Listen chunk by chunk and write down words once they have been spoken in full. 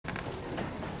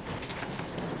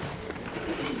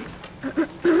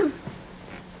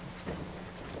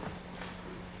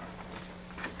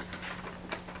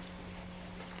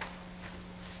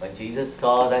Jesus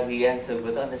saw that he answered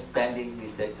with understanding. He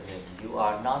said to him, "You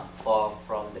are not far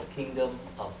from the kingdom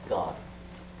of God."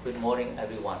 Good morning,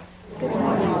 everyone. Good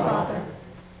morning, Father.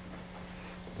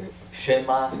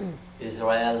 Shema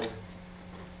Israel,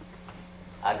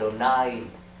 Adonai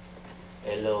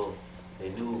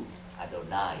Eloheinu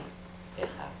Adonai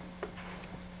Echad.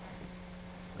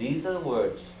 These are the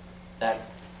words that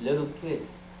little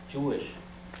kids, Jewish,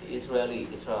 the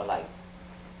Israelites,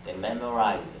 they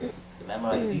memorize it. They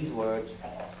memorize these words.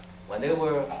 When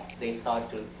they start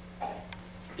to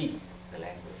speak the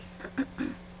language.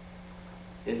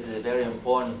 This is a very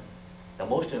important, the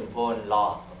most important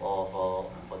law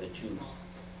for the Jews.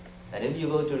 And if you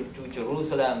go to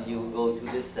Jerusalem, you go to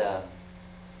this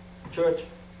church,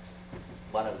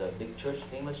 one of the big church,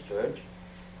 famous church,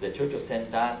 the Church of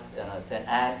Saint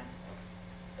Anne,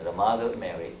 the Mother of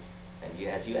Mary. And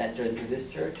as you enter into this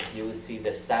church, you will see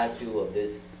the statue of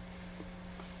this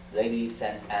Lady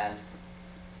Saint Anne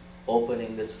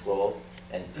opening the scroll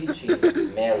and teaching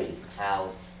Mary how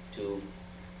to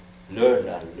learn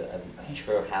and teach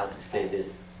her how to say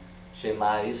this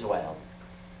Shema Israel.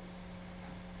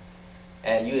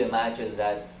 And you imagine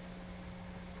that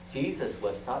Jesus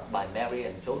was taught by Mary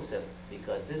and Joseph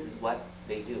because this is what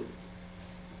they do.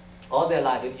 All their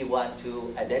life, if you want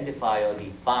to identify or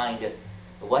define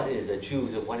what is a Jew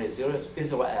or what is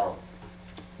Israel,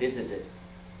 this is it.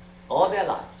 All their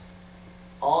lives,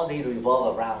 all they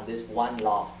revolve around this one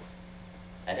law.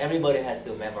 And everybody has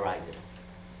to memorize it.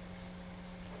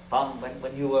 From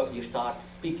when you start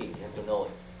speaking, you have to know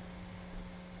it.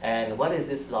 And what is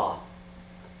this law?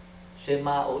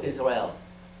 Shema, O Israel.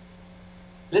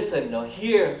 Listen, now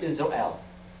hear Israel.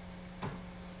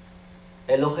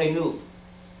 Eloheinu.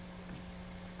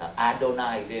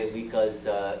 Adonai there, because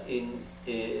in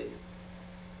the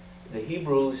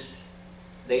Hebrews,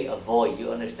 they avoid,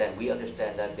 you understand, we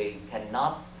understand that they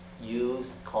cannot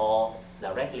call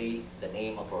directly the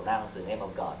name or pronounce the name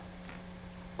of God.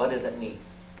 What does that mean?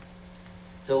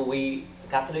 So we,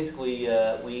 Catholics,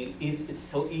 it's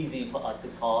so easy for us to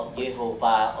call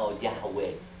Jehovah or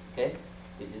Yahweh, okay?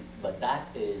 But that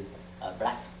is a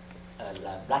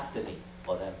blasphemy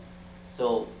for them.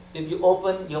 So if you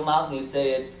open your mouth and you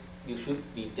say it, you should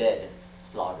be dead,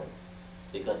 slaughtered.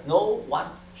 Because no one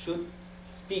should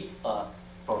speak or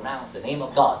pronounce the name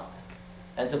of God.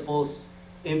 And suppose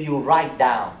if you write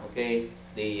down, okay,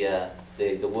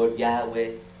 the word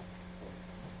Yahweh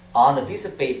on a piece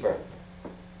of paper,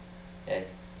 okay,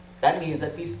 that means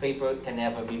that piece of paper can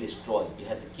never be destroyed. You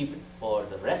have to keep it for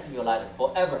the rest of your life and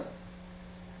forever.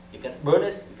 You can burn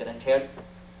it, you can tear it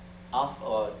off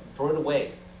or throw it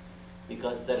away,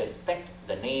 because they respect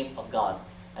the name of God.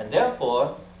 And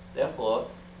therefore,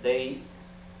 they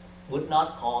would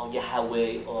not call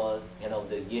Yahweh or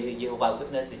the Jehovah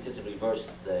Witness. It just reverses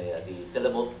the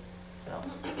syllable.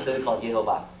 So they call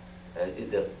Jehovah.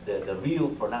 The real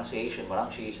pronunciation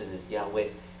is Yahweh.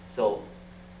 So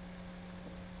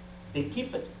they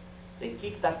keep it. They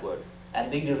keep that word.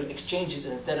 And they exchange it.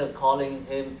 Instead of calling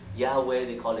him Yahweh,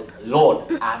 they call it Lord,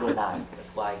 Adonai.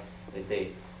 That's why they say,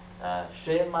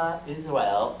 Shema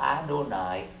Israel,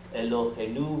 Adonai,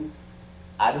 Eloheinu,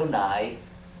 Adonai,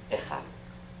 Echad.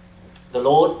 The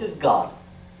Lord is God.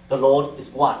 The Lord is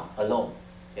one, alone.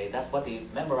 Okay, that's what they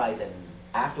memorize, and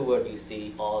afterward you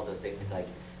see all the things like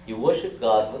you worship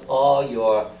God with all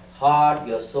your heart,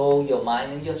 your soul, your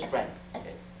mind, and your strength.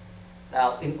 Okay.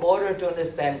 Now, in order to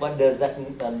understand what does that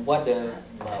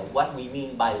what we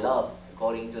mean by love,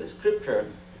 according to the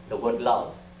scripture, the word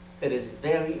love, it is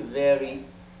very, very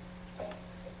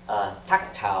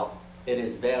tactile. It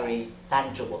is very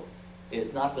tangible.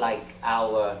 It's not like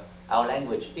our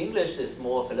language. English is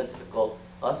more philosophical,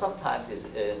 or sometimes is,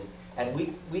 and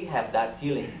we have that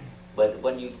feeling. But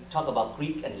when you talk about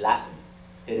Greek and Latin,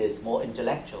 it is more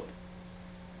intellectual.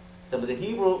 So the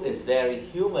Hebrew is very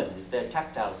human, it's very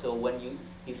tactile. So when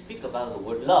you speak about the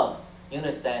word love, you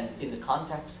understand in the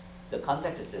context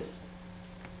is this.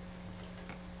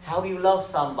 How do you love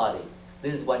somebody?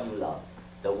 This is what you love.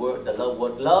 The word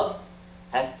love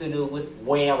has to do with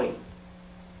wearing.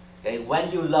 Okay,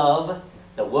 when you love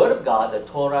the word of God, the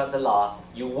Torah, the law,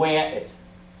 you wear it.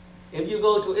 If you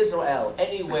go to Israel,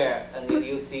 anywhere, and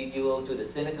you go to the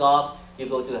synagogue, you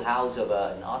go to the house of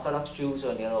an Orthodox Jew,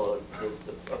 or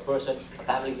a person, a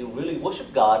family who really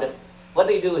worship God, what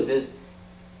they do is this: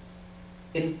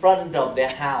 in front of their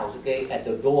house, okay, at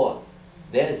the door,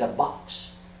 there is a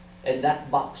box. In that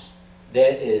box,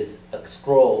 there is a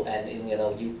scroll, and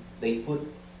they put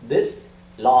this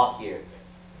law here.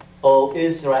 O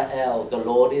Israel, the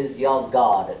Lord is your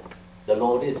God. The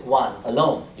Lord is one,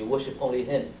 alone. You worship only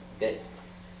Him. Okay?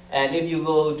 And if you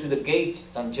go to the gate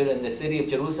in the city of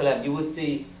Jerusalem, you will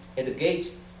see at the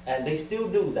gate, and they still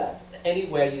do that.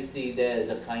 Anywhere you see there's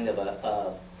a kind of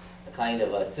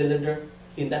a cylinder.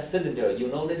 In that cylinder, you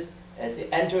notice as you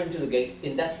enter into the gate,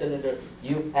 in that cylinder,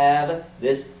 you have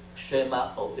this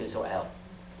Shema of Israel.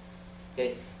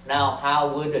 Okay. Now,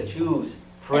 how would the Jews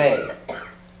pray?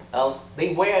 Well,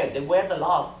 they wear it. They wear the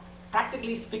law.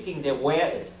 Practically speaking, they wear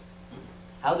it.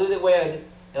 How do they wear it?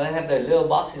 They have the little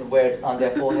box and wear it on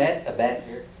their forehead, a band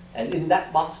here. And in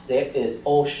that box there is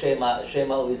O Shema,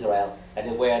 Shema of Israel, and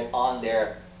they wear it on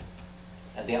their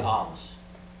arms.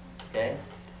 Okay?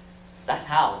 That's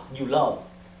how you love.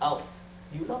 Oh,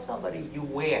 you love somebody, you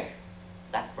wear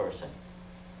that person.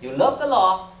 You love the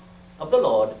law of the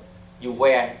Lord, you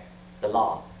wear the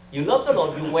law. You love the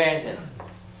Lord, you wear Him.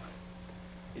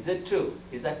 Is it true?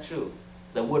 Is that true?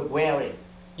 The word wearing.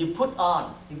 You put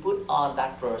on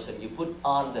that person. You put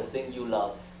on the thing you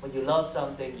love. When you love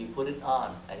something, you put it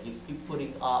on, and you keep putting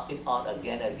it on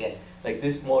again and again. Like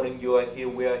this morning, you are here,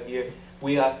 we are here.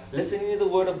 We are listening to the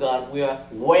Word of God. We are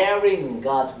wearing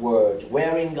God's Word,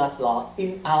 wearing God's law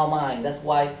in our mind. That's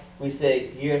why we say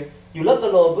here, you love the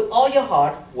Lord with all your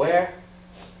heart, wear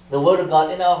the Word of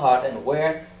God in our heart, and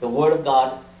wear the Word of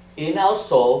God in our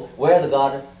soul, wear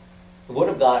the Word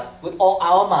of God with all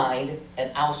our mind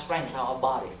and our strength, our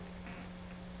body.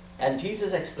 And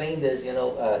Jesus explained this,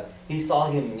 he saw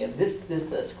him, this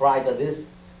scribe, or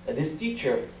this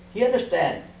teacher, he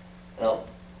understand,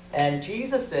 And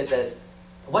Jesus said that,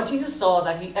 when Jesus saw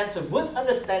that, he answered with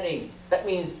understanding. That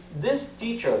means this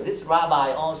teacher, this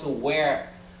rabbi also wear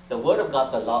the Word of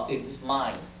God, the law, in his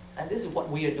mind. And this is what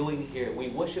we are doing here. We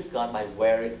worship God by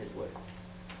wearing His Word.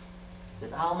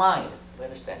 With our mind, we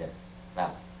understand it.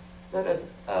 Now, let us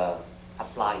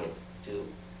apply it to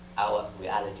our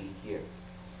reality here.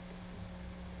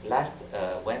 Last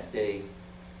Wednesday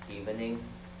evening,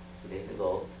 2 days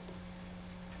ago,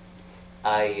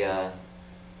 I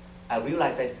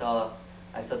realized I saw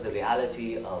the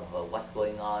reality of what's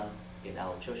going on in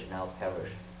our church, in our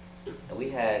parish. And we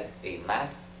had a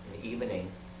mass in the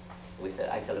evening.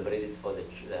 I celebrated for the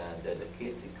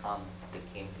kids. They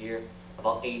came here,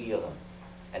 about 80 of them.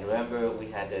 And remember,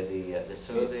 we had the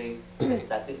survey, the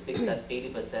statistics that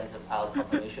 80% of our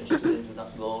confirmation students do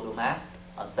not go to Mass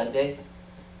on Sunday.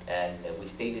 And we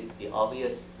stated the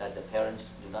obvious that the parents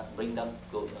do not bring them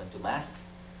to Mass.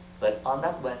 But on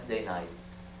that Wednesday night,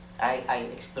 I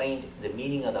explained the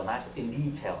meaning of the Mass in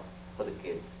detail for the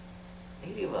kids,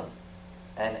 80 of them.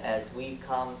 And as we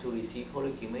come to receive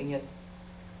Holy Communion,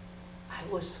 I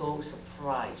was so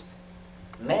surprised.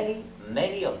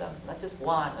 Many of them, not just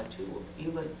one or two,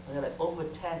 even like over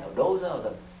 10 or dozens of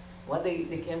them, when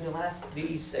they came to Mass,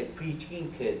 these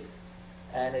preteen kids,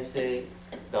 and they say,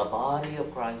 the body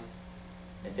of Christ,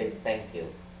 they say, thank you.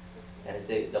 And they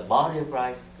say, the body of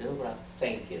Christ,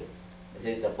 thank you. They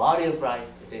say, the body of Christ,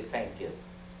 they say, thank you.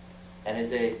 And they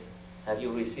say, have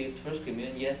you received First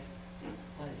Communion yet?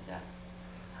 What is that?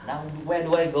 Now, where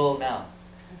do I go now?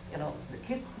 The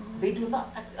kids, they do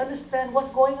not understand what's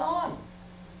going on.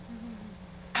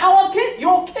 Our kid,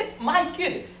 your kid, my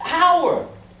kid, our.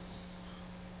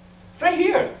 Right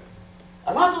here.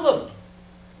 A lot of them.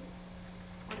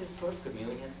 What is First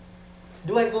Communion?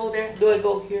 Do I go there? Do I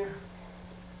go here?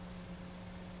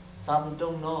 Some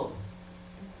don't know.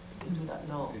 They do not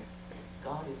know.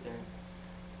 God is there.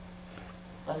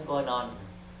 What's going on?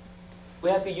 We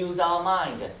have to use our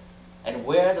mind and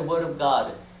wear the Word of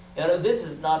God. This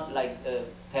is not like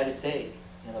Pharisaic.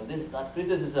 This is not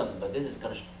criticism, but this is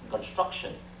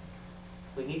construction.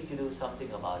 We need to do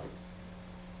something about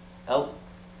it.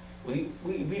 We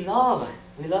love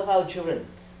our children.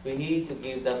 We need to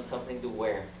give them something to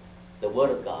wear, the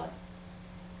Word of God.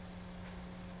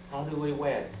 How do we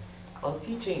wear it? Well,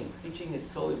 teaching is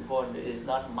so important. It is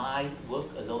not my work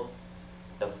alone.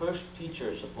 The first teacher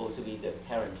is supposed to be the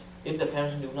parents. If the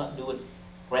parents do not do it,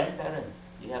 grandparents,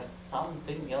 you have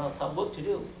something, some work to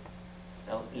do.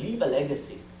 Leave a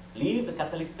legacy. Leave the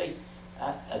Catholic faith.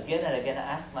 Again and again, I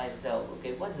ask myself,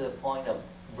 okay, what's the point of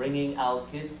bringing our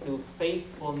kids to faith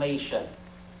formation?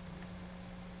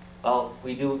 Well,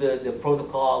 we do the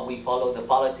protocol, we follow the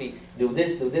policy, do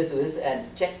this,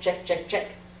 and check.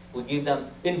 We give them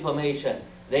information.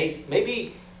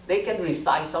 Maybe they can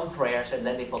recite some prayers and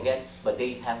then they forget, but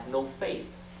they have no faith.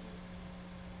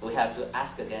 We have to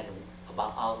ask again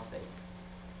about our faith.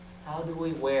 How do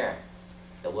we wear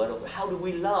the Word of God? How do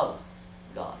we love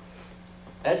God?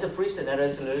 As a priest and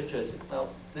as a religious,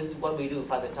 this is what we do.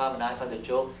 Father Tom and I, Father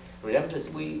Joe,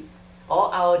 Redemptorists, we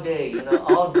all our day,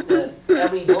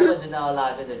 every moment in our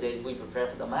life, in the days we prepare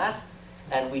for the Mass,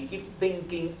 and we keep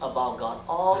thinking about God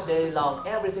all day long,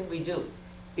 everything we do.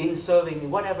 in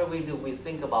serving, whatever we do, we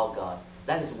think about God.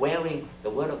 That is wearing the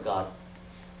Word of God.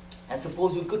 And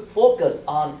suppose you could focus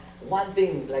on one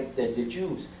thing, like the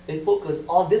Jews. They focus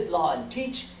on this law and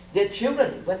teach their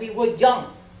children when they were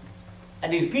young.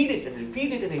 And they repeat it and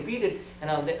repeat it and repeat it.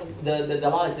 The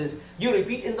law says, you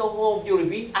repeat in the home, you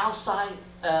repeat outside,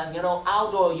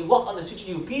 outdoor, you walk on the street,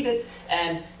 you repeat it,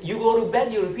 and you go to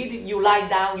bed, you repeat it, you lie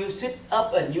down, you sit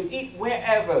up, and you eat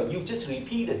wherever, you just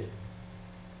repeat it.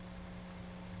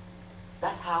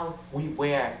 That's how we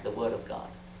wear the Word of God.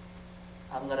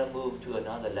 I'm going to move to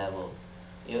another level.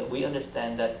 We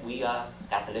understand that we are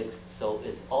Catholics, so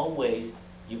it's always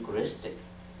Eucharistic.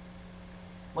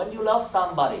 When you love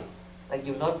somebody, like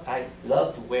I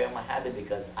love to wear my habit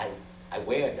because I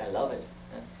wear it, I love it.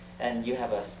 And you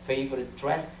have a favorite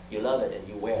dress, you love it and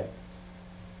you wear it.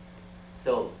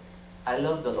 So I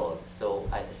love the Lord, so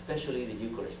especially the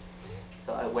Eucharist.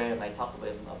 So I wear and I talk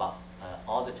with Him about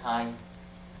all the time.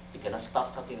 You cannot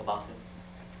stop talking about Him.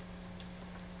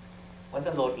 When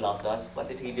the Lord loves us, what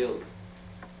did He do?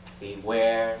 He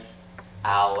wears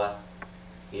our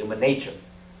human nature.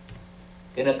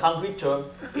 In a concrete term,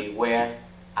 He wears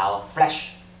our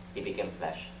flesh. He became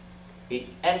flesh. He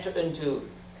entered into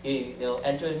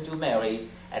Mary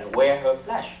and wear her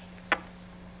flesh.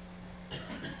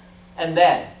 And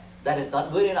then, that is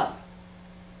not good enough.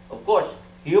 Of course,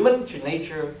 human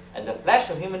nature and the flesh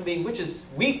of human being, which is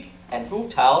weak and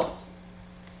futile,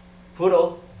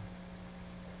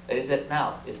 that is it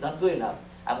now. It's not good enough.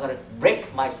 I'm going to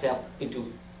break myself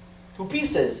into 2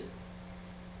 pieces.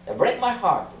 I break my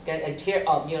heart. Okay? I tear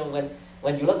up.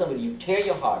 When you love somebody, you tear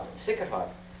your heart, sick at heart,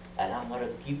 and I'm going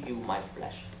to give you my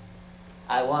flesh.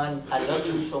 I love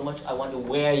you so much, I want to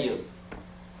wear you.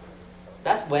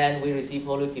 That's when we receive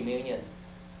Holy Communion.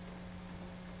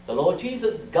 The Lord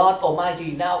Jesus, God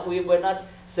Almighty, now we're not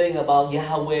saying about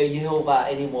Yahweh, Jehovah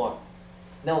anymore.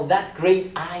 No, that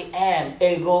great I am,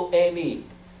 ego, eimi,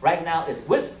 right now is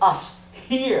with us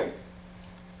here.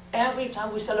 Every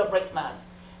time we celebrate Mass.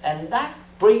 And that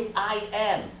great I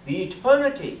am, the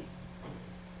eternity,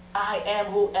 I am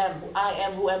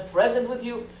who am present with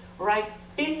you, right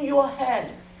in your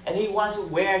hand. And He wants to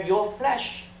wear your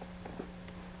flesh.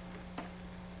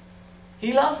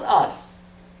 He loves us.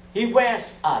 He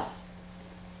wears us.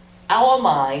 Our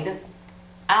mind,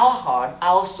 our heart,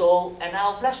 our soul, and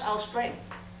our flesh, our strength.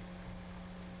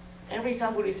 Every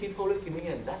time we receive Holy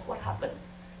Communion, that's what happened.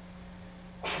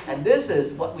 And this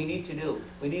is what we need to do.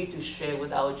 We need to share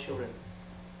with our children.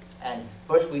 And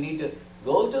first we need to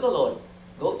go to the Lord,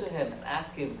 go to Him and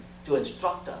ask Him to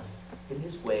instruct us in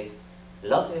His way.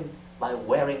 Love Him by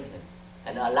wearing Him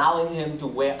and allowing Him to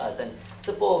wear us. And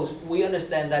suppose we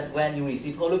understand that when you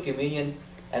receive Holy Communion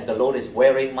and the Lord is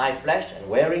wearing my flesh and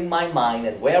wearing my mind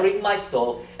and wearing my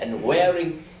soul and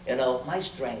wearing my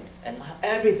strength and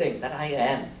everything that I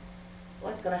am,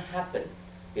 what's going to happen?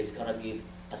 He's going to give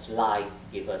us life,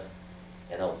 give us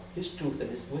His truth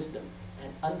and His wisdom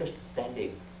and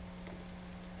understanding.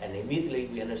 And immediately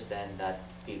we understand that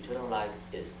the eternal life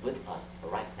is with us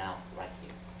right now, right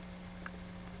here.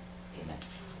 Amen.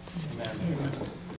 Amen.